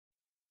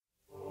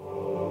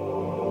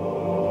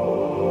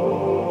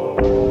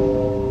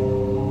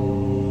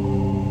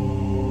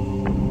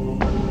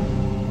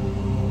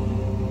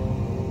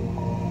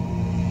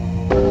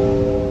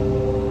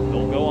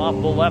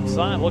left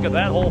side. Look at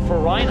that hole for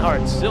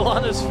Reinhardt. Still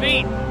on his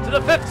feet. To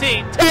the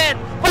 15, 10,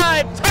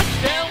 5,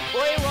 touchdown,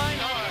 Clay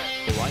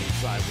Reinhardt. The right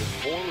side with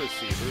 4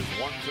 receivers,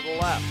 1 to the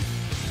left.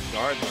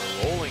 Gardner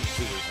rolling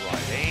to his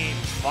right.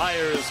 Ames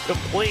fires,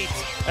 complete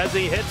as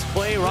he hits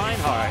Clay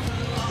Reinhardt.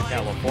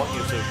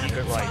 California, so keep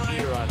it right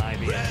here on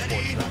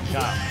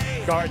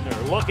IBNSports.com. Gardner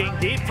looking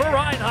deep for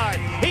Reinhardt.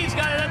 He's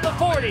got it at the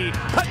 40.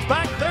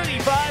 Touchback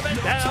 35 and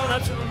down.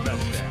 That's a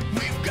touchdown.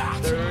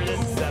 3rd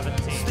and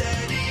 17.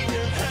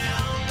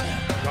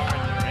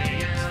 Gardner,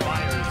 Ames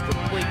fires,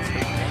 completes the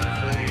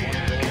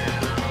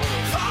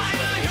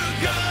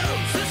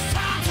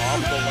 131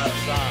 off the left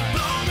side.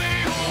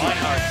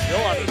 Reinhardt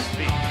still on his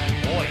feet.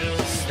 Boy,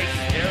 he's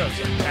taking care of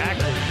some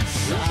tackles.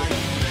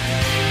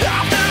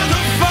 After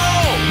the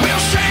fall,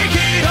 we'll shake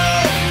it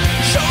up.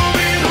 Show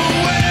me the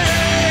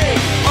way.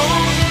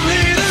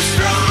 Only the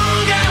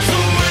strongest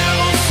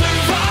will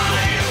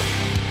survive.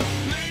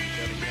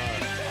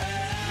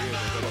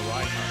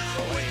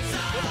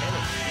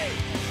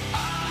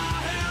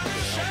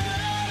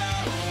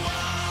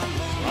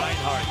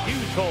 Reinhardt,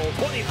 huge hole,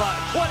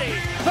 25, 20,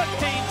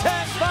 15,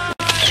 10, 5.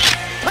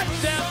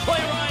 Touchdown,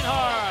 Clay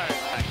Reinhardt.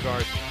 And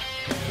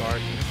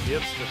Gardner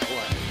gives the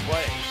play.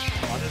 Clay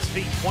on his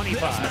feet,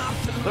 25,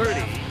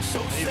 30.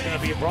 He's going to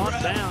be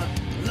brought down.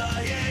 He'll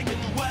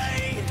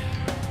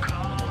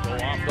go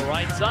off the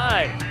right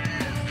side.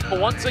 But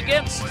once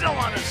again, still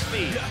on his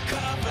feet.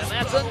 And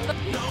that's enough.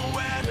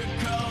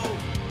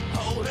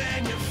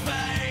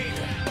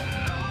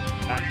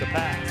 Back to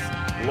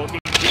pass. Looking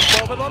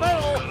deep over the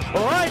middle.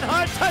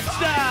 Reinhardt,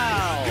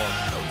 touchdown!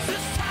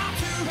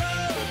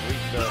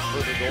 For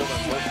the goal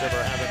than most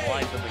ever have in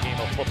life in the game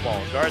of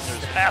football.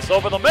 Gardner's pass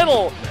over the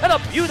middle, and a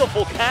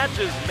beautiful catch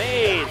is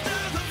made.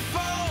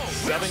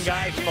 7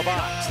 guys in the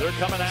box. They're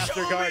coming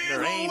after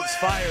Gardner. Ames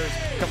fires,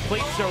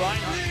 completes to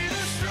Reinhardt.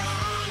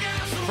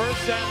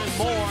 1st down and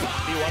more.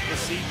 See what the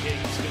Sea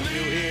Kings can do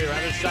here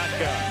at a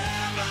shotgun.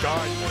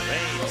 Gardner,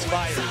 Ames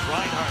fires,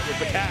 Reinhardt with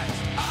the catch.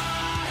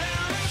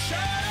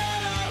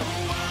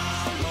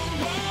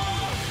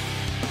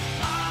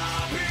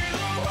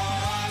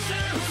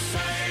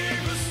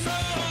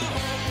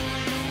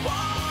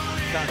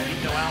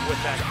 Contino out with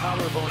that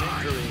collarbone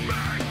injury.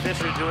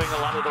 Fisher doing a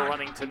lot of the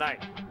running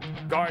tonight.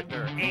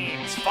 Gardner,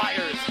 Ames,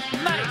 fires.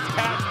 Nice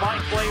catch by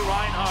Clay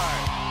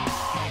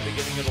Reinhardt.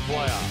 Beginning of the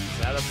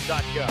playoffs. Out of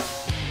shotgun.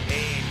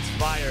 Ames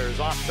fires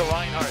off to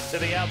Reinhardt to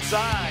the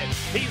outside.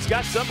 He's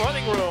got some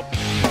running room.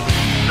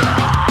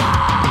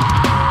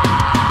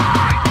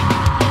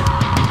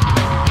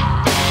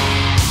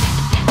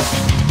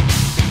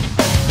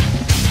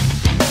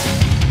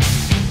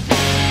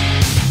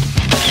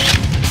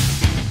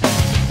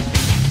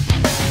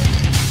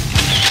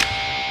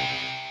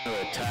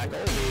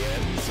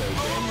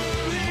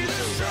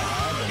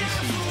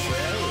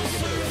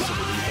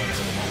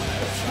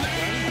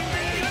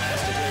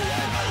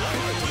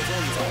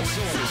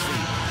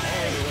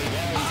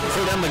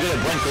 For them to get a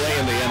breakaway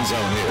in the end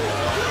zone here.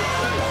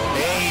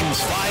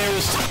 Ames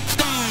fires,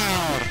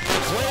 touchdown!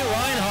 Clay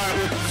Reinhardt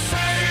with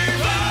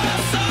save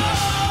us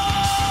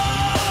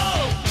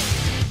all!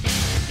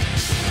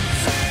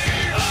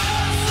 Save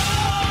us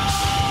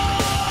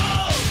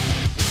all!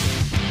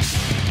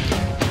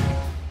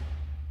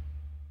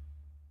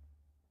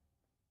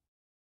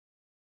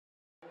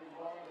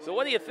 So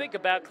what do you think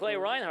about Clay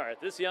Reinhardt?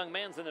 This young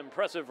man's an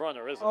impressive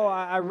runner, isn't he? Oh,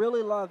 I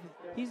really love him.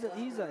 He's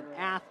an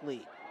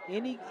athlete.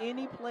 Any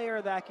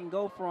player that can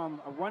go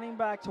from a running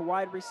back to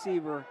wide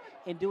receiver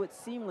and do it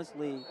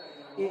seamlessly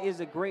is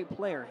a great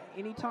player.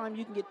 Anytime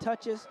you can get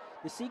touches,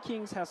 the Sea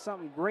Kings have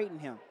something great in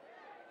him.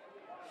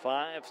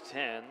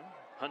 5'10",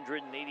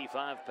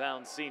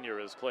 185-pound senior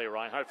is Clay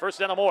Reinhardt. 1st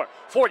down and more.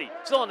 40,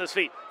 still on his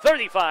feet.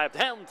 35,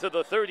 down to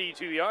the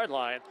 32-yard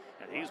line.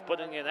 And he's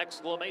putting an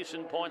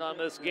exclamation point on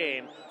this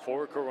game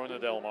for Corona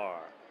Del Mar.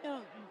 You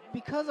know,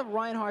 because of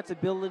Reinhardt's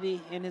ability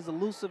and his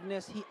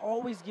elusiveness, he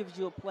always gives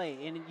you a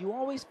play. And you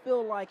always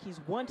feel like he's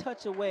one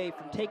touch away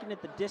from taking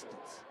it the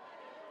distance.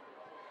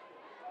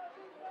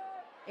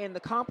 And the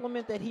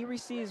compliment that he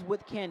receives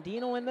with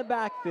Candino in the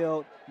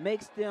backfield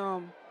makes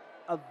them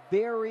a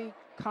very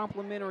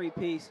complimentary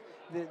piece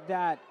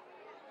that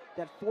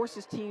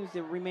forces teams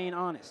to remain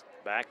honest.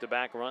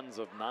 Back-to-back runs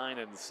of 9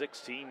 and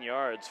 16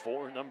 yards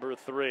for number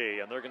 3,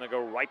 and they're going to go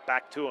right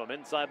back to him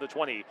inside the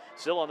 20,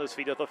 still on his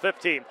feet at the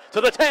 15,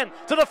 to the 10,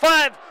 to the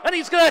 5, and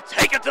he's going to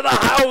take it to the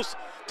house.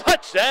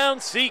 Touchdown,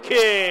 Sea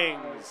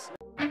Kings.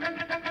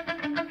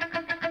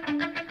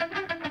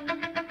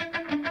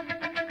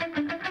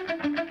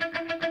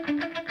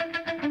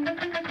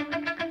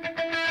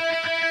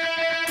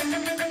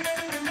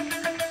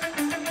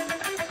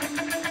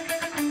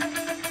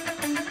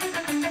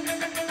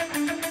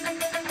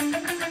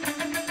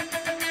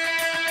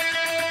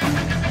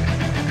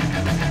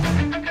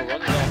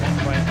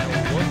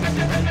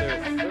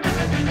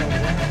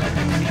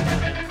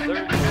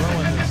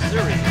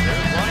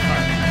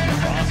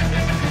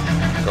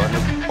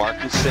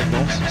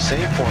 Signals,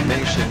 same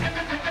formation.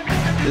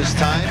 This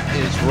time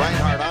is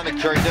Reinhardt on the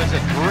carry. Does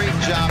a great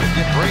job of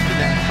breaking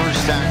that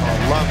first tackle. I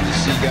love to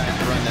see guys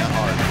run that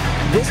hard.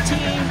 This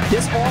team,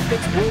 this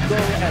offense will go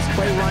as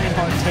Clay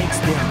Reinhardt takes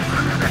them.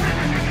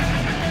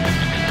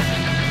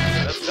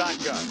 The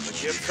shotgun, the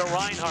give to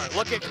Reinhardt.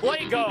 Look at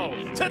Clay go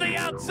to the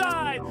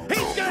outside.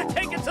 He's going to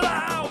take it to the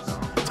house.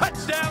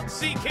 Touchdown,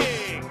 Sea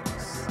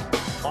Kings.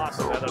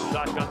 Awesome out of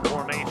shotgun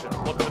formation.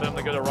 Look for them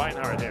to go to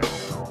Reinhardt here.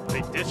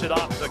 They dish it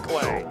off to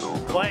Clay.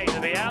 Clay to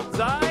the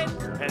outside,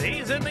 and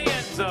he's in the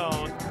end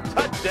zone.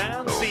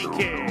 Touchdown, Sea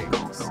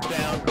Kings.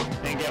 Down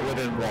and get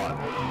within one.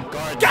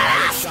 Guard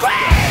takes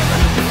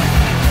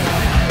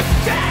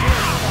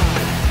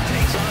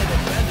on a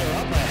defender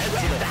up ahead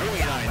to the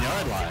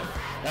 49-yard line.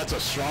 That's a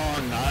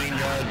strong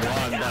 9-yard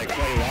run by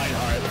Clay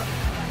Reinhardt.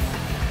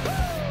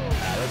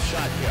 Out of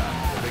shotgun.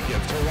 The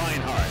give to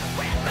Reinhardt.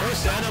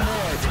 First and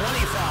more.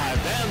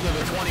 25 down to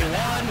the 21.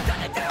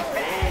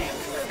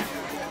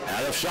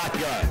 Out of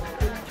shotgun.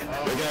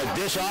 They're going to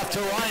dish off to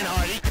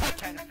Reinhardt. He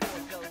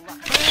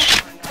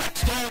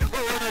touchdown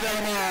for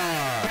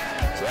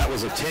So that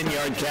was a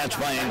 10-yard catch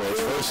by English.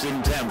 First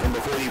and 10 from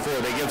the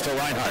 44. They give to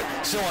Reinhardt.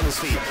 Still on his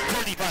feet.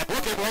 35.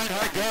 Look at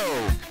Reinhardt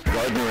go.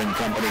 Gardner and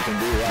company can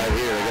do right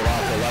here. They go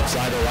off the left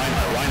side of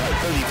Reinhardt. Reinhardt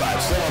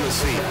 35. Still on his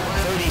feet.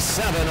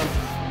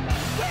 37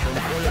 from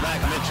the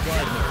quarterback Mitch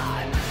Gardner.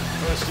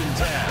 First and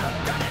 10.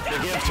 The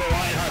give to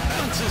Reinhardt.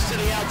 Bounces to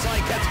the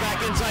outside. Cuts back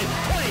inside.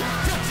 20,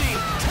 15,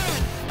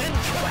 10. And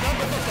tripped up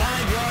at the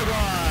 5-yard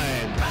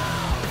line.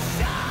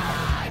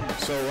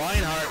 So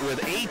Reinhardt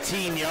with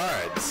 18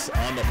 yards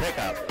on the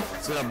pickup.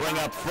 It's going to bring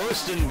up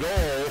first and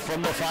goal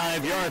from the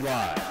 5-yard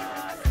line.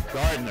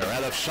 Gardner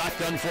out of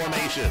shotgun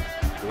formation.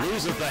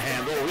 Loses the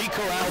handle.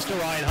 Recorrals to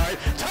Reinhardt.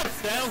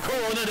 Touchdown,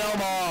 Corona Del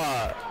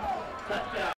Mar.